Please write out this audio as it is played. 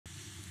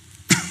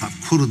I've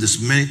quoted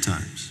this many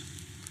times.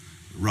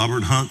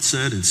 Robert Hunt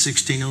said in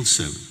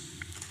 1607,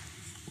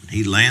 when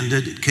he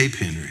landed at Cape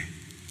Henry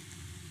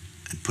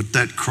and put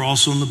that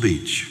cross on the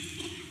beach,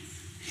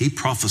 he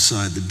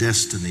prophesied the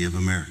destiny of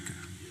America.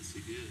 Yes,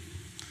 he did.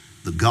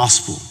 The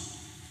gospel,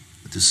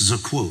 this is a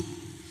quote,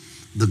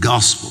 the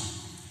gospel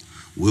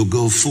will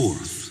go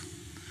forth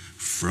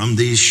from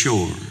these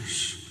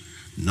shores,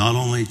 not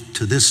only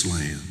to this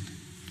land,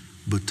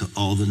 but to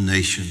all the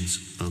nations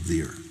of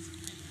the earth.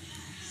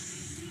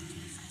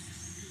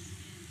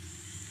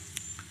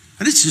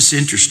 And it's just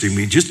interesting,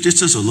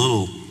 just as a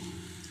little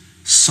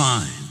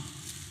sign,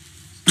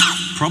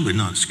 probably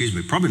not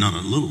a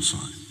little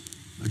sign.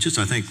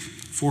 I think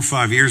 4 or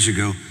 5 years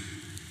ago,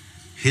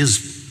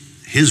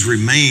 his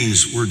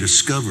remains were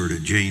discovered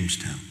at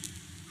Jamestown.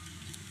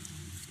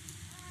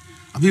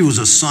 I believe it was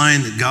a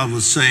sign that God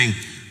was saying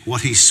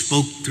what he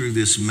spoke through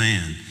this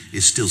man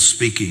is still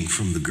speaking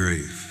from the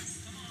grave.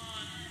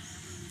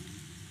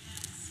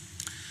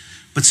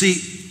 But see,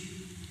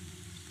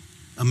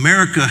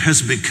 America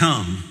has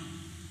become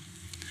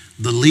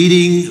the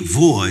leading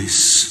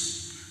voice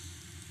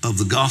of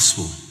the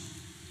gospel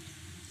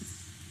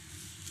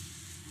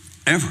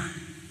ever.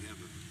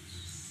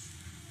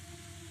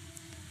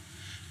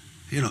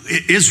 You know,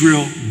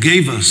 Israel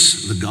gave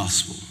us the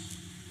gospel,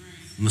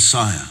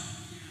 Messiah,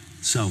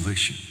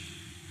 salvation.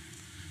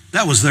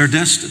 That was their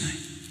destiny.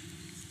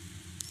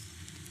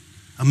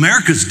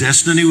 America's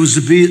destiny was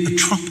to be a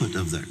trumpet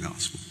of that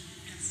gospel,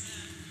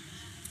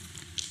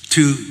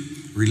 to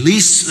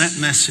release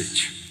that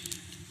message.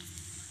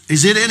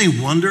 Is it any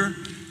wonder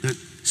that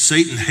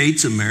Satan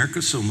hates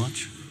America so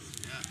much?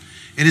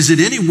 And is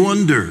it any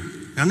wonder,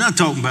 I'm not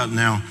talking about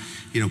now,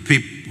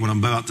 people, what I'm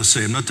about to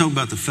say, I'm not talking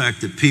about the fact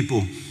that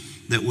people,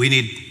 that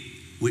we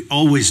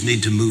always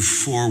need to move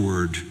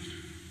forward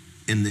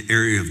in the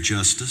area of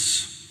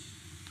justice.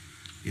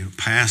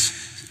 Past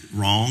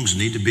wrongs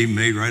need to be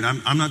made right.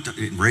 I'm not,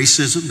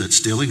 racism that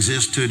still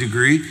exists to a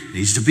degree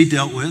needs to be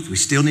dealt with. We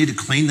still need to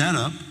clean that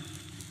up.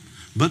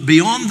 But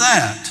beyond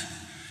that,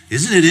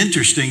 isn't it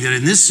interesting that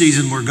in this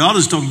season where God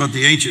is talking about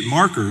the ancient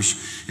markers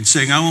and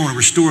saying, I want to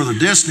restore the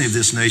destiny of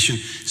this nation,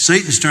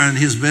 Satan's trying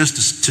his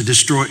best to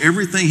destroy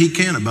everything he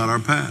can about our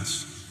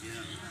past,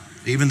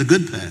 even the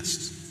good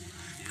past,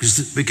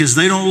 because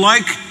they don't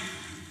like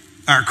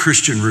our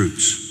Christian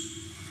roots.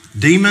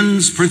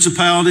 Demons,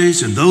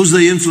 principalities, and those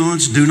they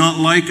influence do not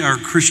like our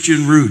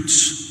Christian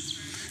roots.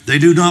 They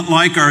do not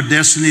like our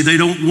destiny. They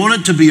don't want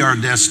it to be our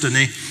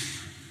destiny.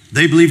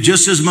 They believe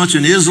just as much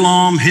in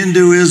Islam,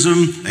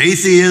 Hinduism,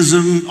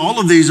 atheism, all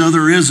of these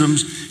other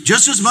isms,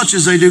 just as much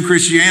as they do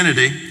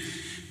Christianity.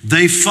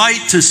 They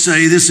fight to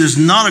say this is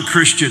not a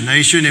Christian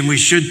nation and we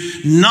should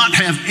not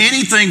have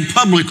anything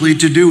publicly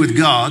to do with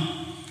God.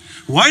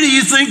 Why do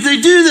you think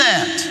they do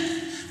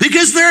that?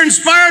 Because they're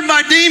inspired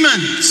by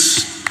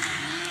demons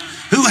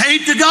who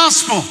hate the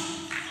gospel.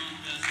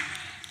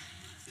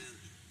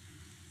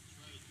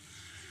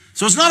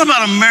 So it's not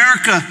about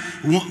America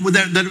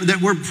that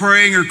we're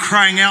praying or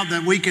crying out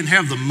that we can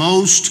have the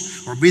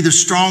most or be the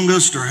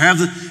strongest or have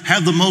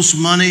the most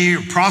money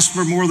or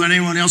prosper more than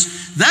anyone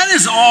else. That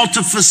is all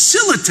to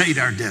facilitate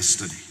our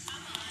destiny.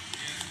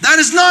 That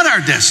is not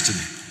our destiny.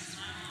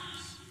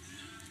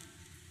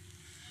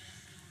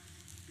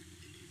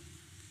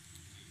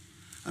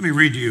 Let me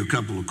read to you a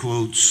couple of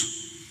quotes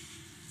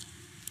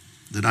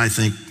that I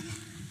think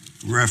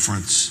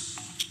reference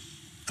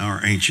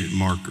our ancient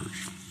markers.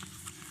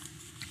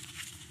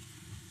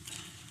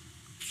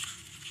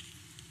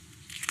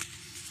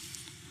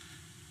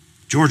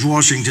 George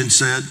Washington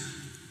said,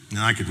 and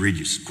I could read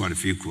you quite a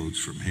few quotes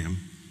from him,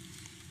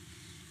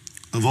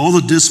 of all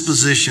the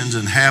dispositions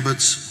and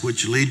habits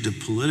which lead to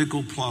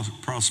political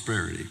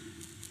prosperity,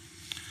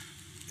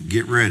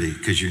 get ready,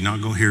 because you're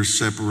not going to hear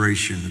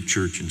separation of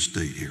church and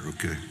state here,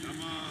 okay?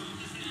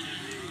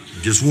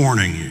 I'm just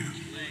warning you.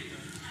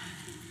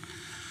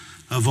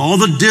 Of all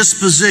the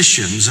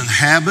dispositions and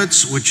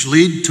habits which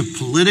lead to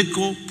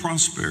political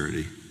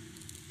prosperity,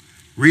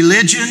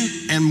 religion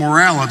and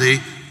morality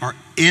are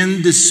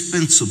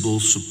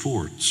indispensable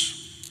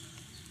supports.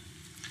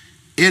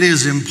 It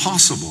is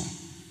impossible.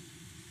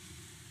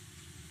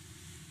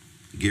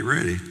 Get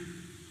ready.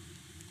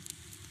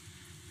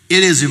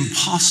 It is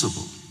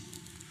impossible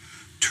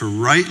to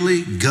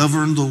rightly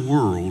govern the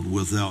world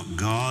without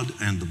God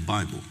and the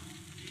Bible.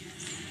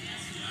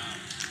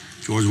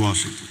 George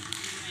Washington.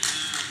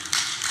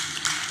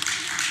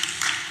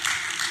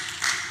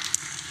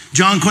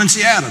 John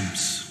Quincy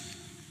Adams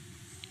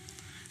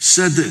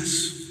said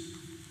this: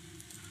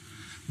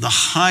 the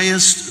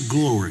highest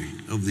glory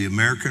of the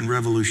American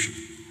Revolution.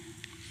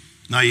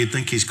 Now you'd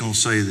think he's going to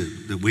say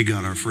that we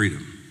got our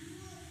freedom.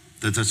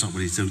 That's not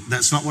what he said.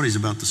 That's not what he's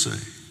about to say.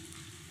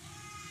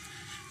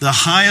 The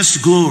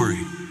highest glory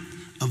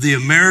of the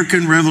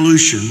American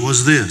Revolution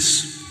was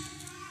this: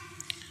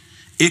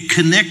 it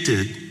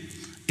connected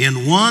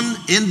in one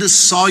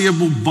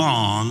indissoluble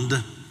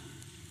bond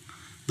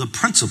the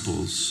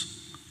principles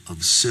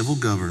of civil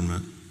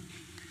government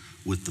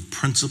with the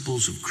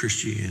principles of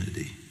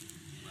Christianity.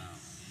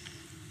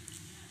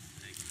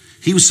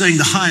 He was saying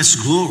the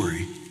highest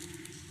glory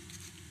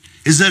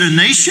is that a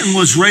nation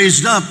was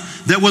raised up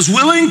that was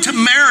willing to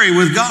marry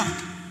with God.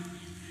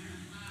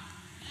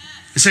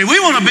 They say, we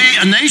want to be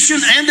a nation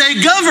and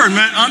a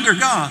government under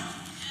God,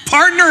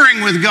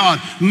 partnering with God,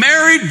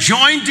 married,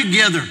 joined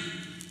together.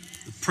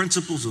 The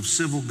principles of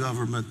civil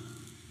government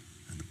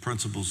and the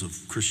principles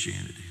of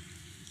Christianity.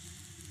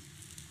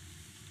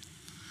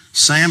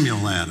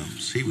 Samuel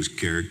Adams, he was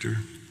character.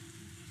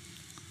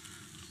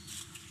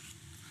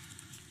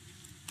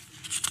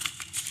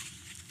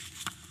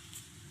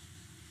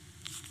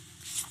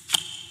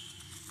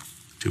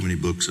 Too many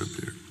books up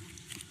there.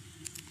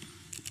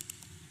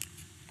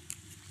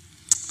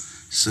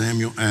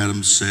 Samuel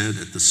Adams said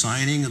at the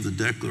signing of the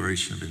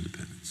Declaration of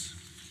Independence,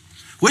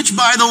 which,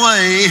 by the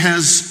way,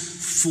 has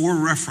 4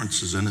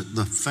 references in it.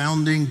 The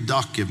founding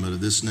document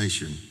of this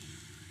nation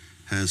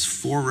has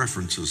 4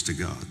 references to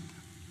God.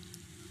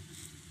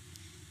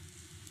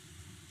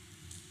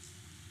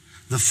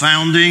 The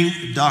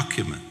founding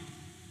document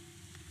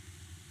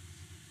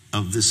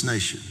of this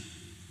nation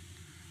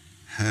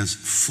has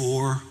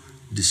 4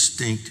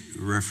 distinct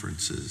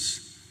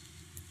references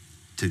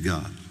to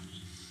God.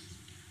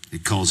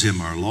 It calls him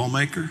our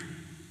lawmaker.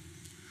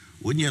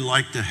 Wouldn't you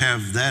like to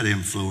have that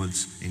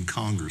influence in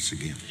Congress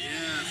again?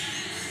 Yes.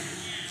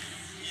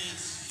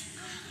 Yes.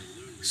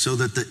 So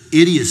that the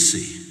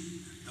idiocy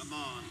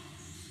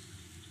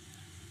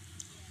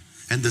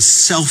and the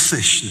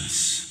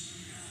selfishness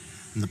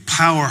and the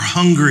power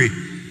hungry,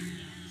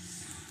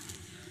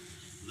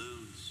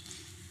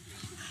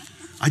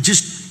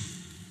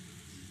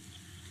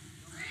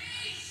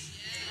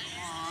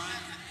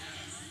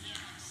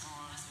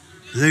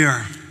 they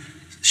are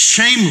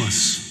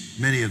shameless,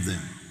 many of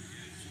them.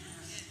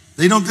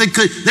 They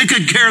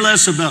could care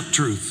less about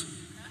truth.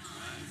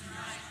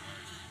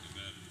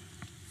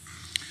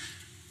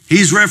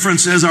 He's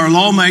referenced as our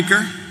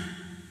lawmaker,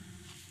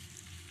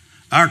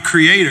 our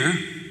creator,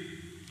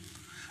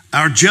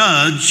 our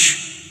judge,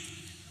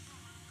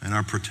 and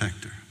our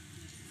protector.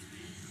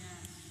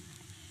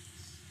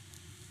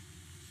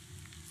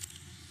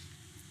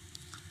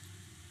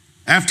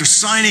 After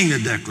signing the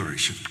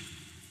Declaration,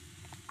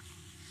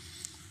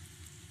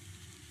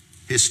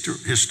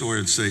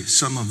 historians say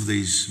some of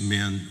these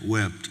men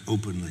wept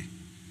openly.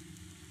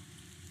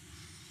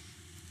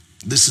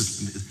 This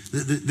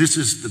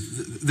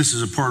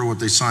is a part of what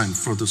they signed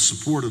for the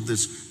support of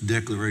this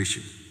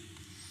declaration.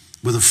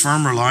 With a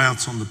firm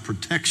reliance on the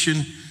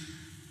protection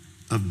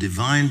of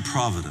divine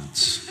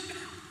providence,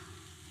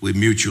 we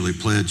mutually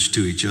pledge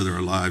to each other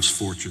our lives,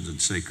 fortunes, and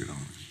sacred honor.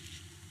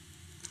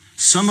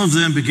 Some of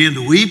them began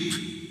to weep.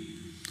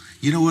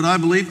 You know what I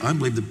believe? I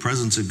believe the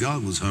presence of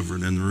God was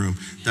hovering in the room.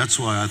 That's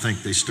why I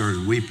think they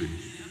started weeping.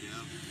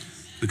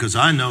 Because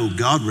I know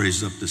God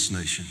raised up this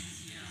nation.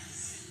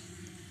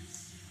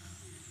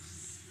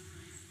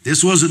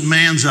 This wasn't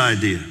man's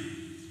idea.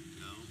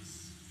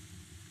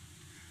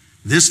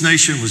 This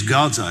nation was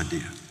God's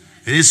idea.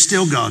 It is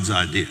still God's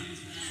idea.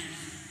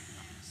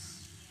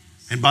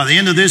 And by the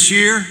end of this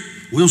year,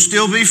 we'll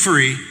still be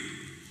free.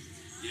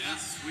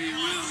 Yes, we will.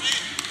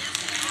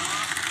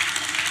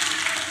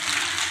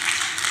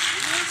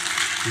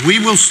 We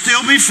will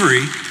still be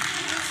free.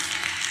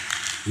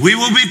 We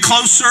will be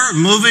closer,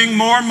 moving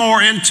more and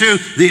more into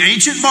the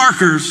ancient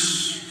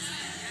markers.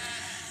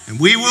 And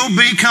we will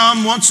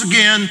become, once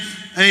again,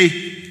 a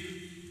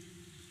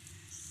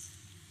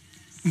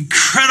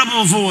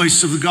incredible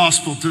voice of the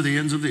gospel to the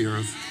ends of the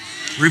earth.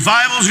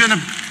 Revival is going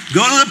to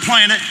go to the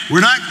planet.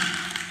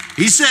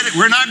 He said it,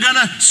 we're not going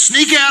to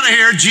sneak out of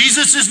here.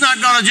 Jesus is not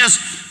going to just,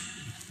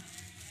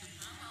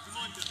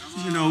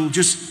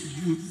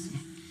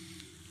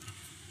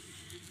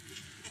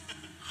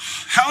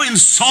 how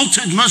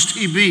insulted must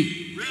he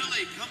be?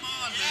 Really? Come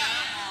on,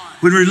 man.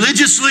 When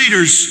religious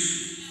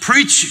leaders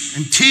preach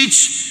and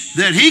teach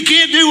that he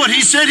can't do what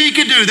he said he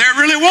could do, there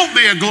really won't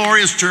be a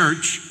glorious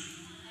church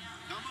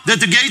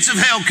that the gates of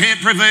hell can't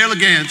prevail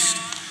against.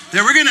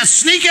 That we're going to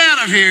sneak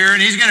out of here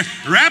and he's going to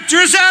rapture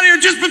us out of here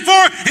just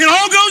before it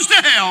all goes to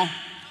hell.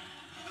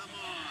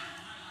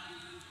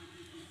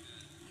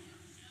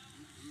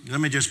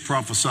 Let me just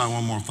prophesy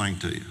one more thing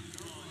to you.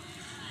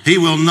 He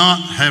will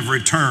not have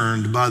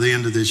returned by the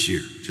end of this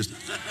year. Just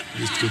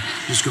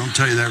going to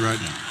tell you that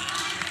right now.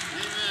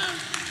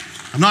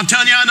 I'm not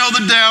telling you I know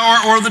the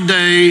hour or the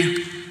day.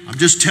 I'm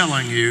just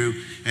telling you.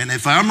 And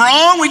if I'm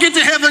wrong, we get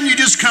to heaven, you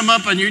just come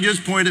up and you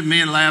just point at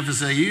me and laugh and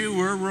say, you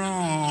were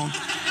wrong.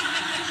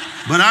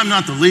 But I'm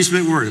not the least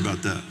bit worried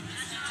about that.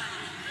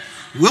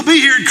 We'll be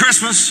here at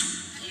Christmas.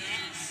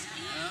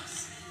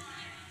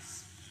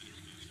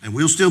 And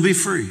we'll still be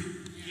free.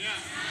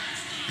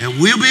 And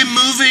we'll be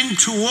moving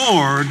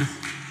toward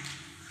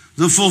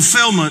the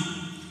fulfillment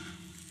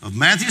of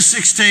Matthew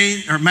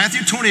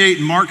 28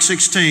 and Mark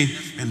 16,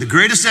 and the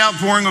greatest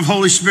outpouring of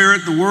Holy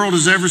Spirit the world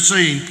has ever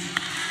seen.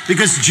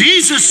 Because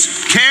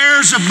Jesus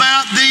cares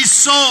about these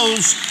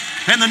souls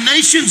and the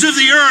nations of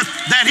the earth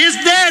that his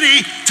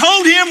daddy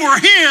told him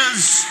were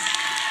his.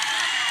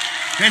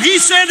 And he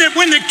said that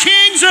when the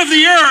kings of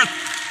the earth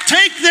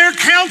take their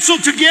counsel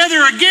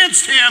together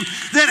against him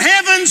that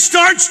heaven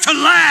starts to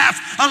laugh,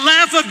 a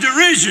laugh of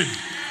derision.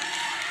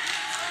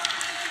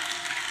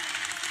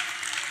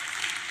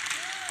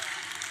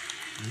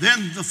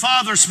 Then the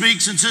Father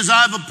speaks and says,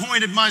 I've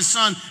appointed my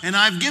Son and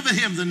I've given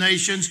him the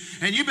nations,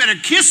 and you better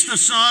kiss the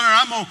Son or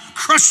I'm going to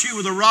crush you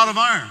with a rod of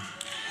iron.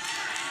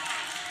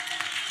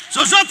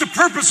 So it's not the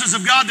purposes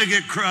of God to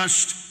get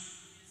crushed.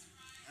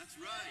 That's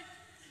right.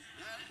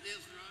 That is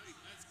right.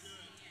 That's good.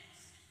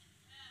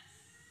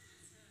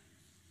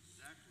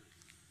 Exactly.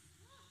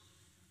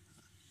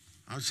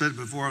 I've said it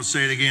before, I'll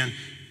say it again.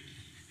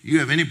 You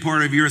have any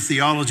part of your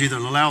theology that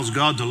allows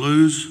God to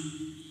lose,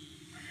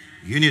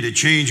 you need to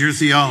change your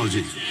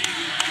theology.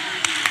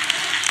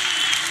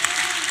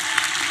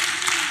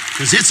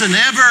 Because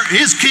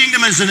his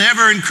kingdom is an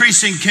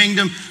ever-increasing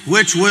kingdom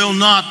which will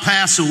not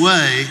pass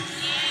away.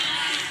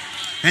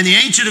 And the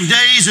Ancient of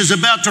Days is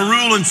about to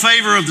rule in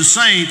favor of the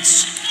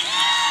saints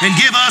and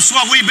give us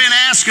what we've been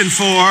asking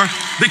for,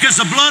 because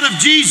the blood of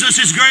Jesus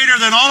is greater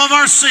than all of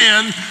our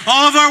sin,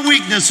 all of our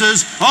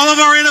weaknesses, all of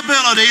our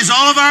inabilities,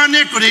 all of our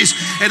iniquities,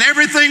 and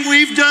everything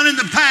we've done in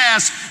the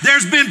past.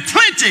 There's been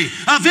plenty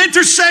of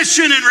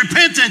intercession and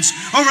repentance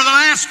over the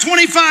last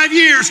 25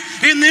 years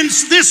in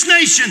this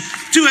nation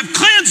to have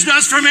cleansed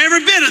us from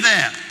every bit of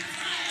that.